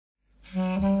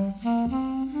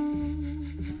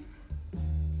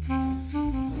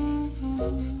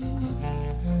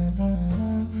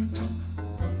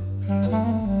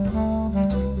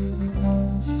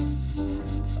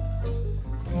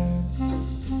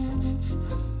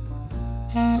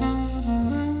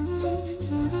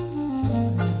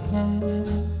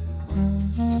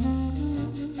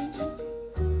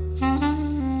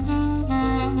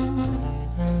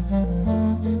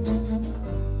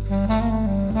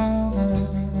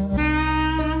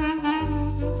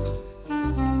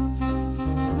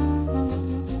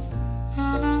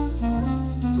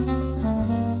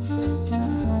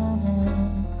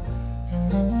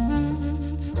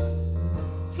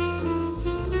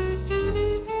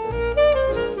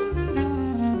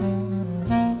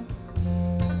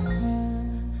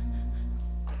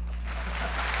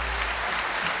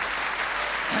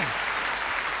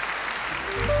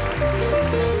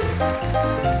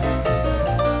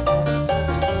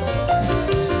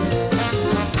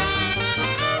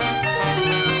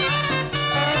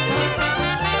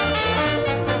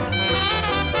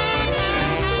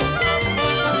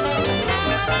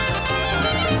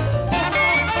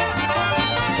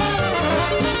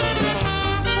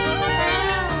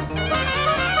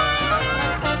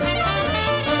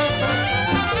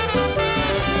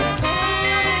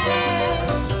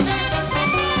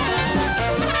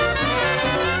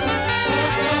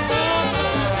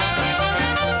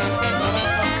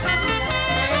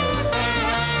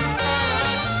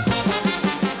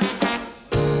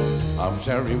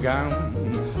After you gone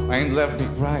and left me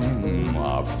crying,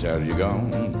 after you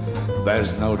gone,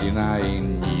 there's no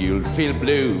denying you'll feel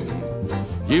blue,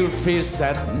 you'll feel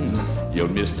sad, you'll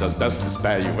miss the best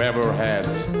spare you ever had.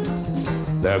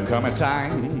 There'll come a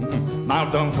time, now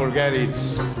don't forget it,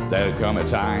 there'll come a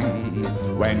time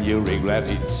when you regret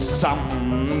it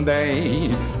someday.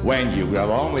 When you grow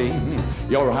lonely,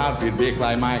 your heart will beat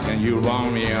like mine and you'll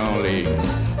want me only.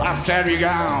 After you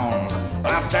gone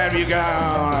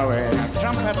away,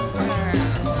 trumpet.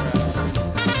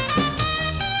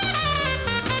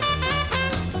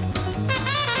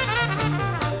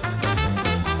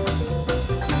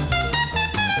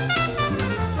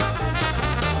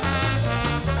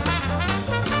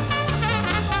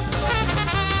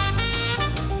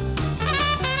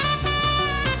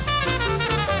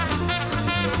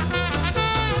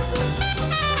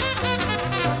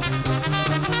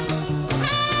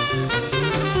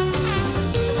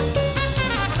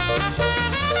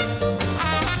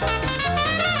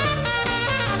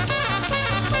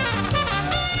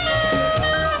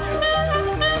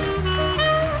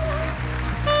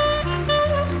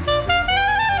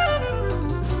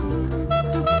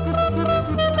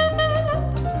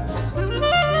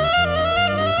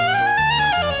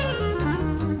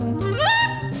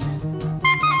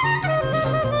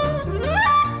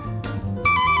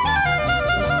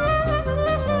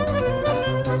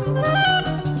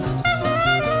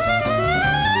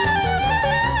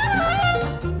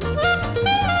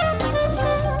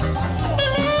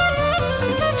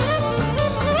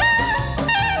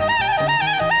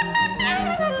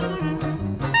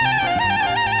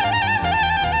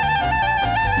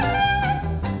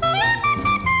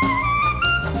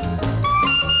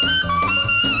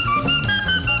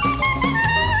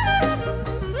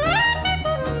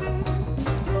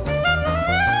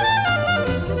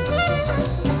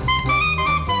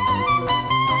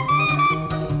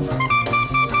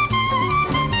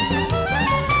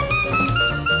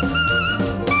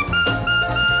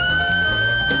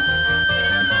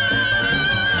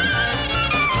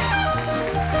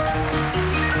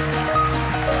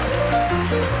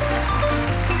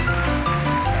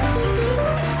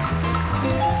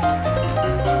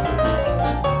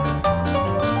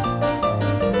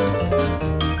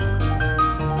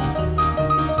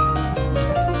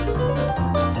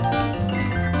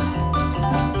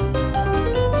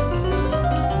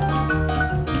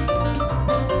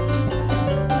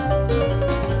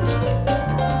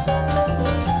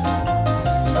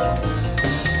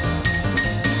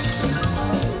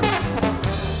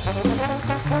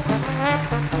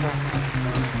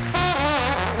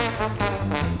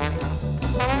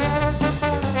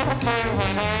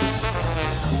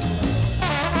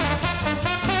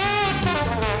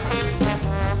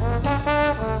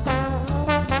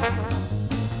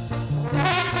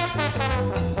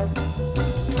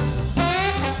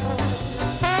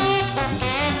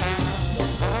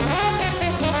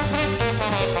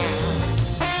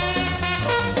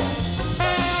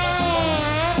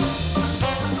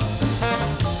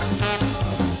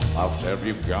 After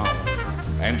you've gone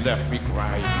and left me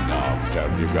crying, after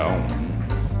you've gone,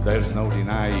 there's no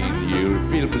denying you'll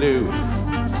feel blue,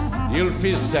 you'll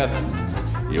feel sad,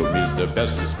 you'll miss the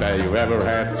best spare you ever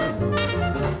had.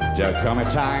 There'll come a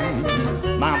time,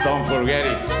 now don't forget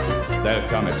it, there'll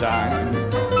come a time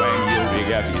when you'll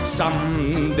regret it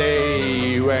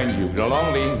someday. When you grow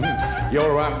lonely,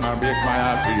 your heart might break my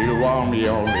heart till you want me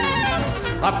only.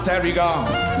 After you gone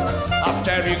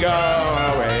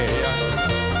away.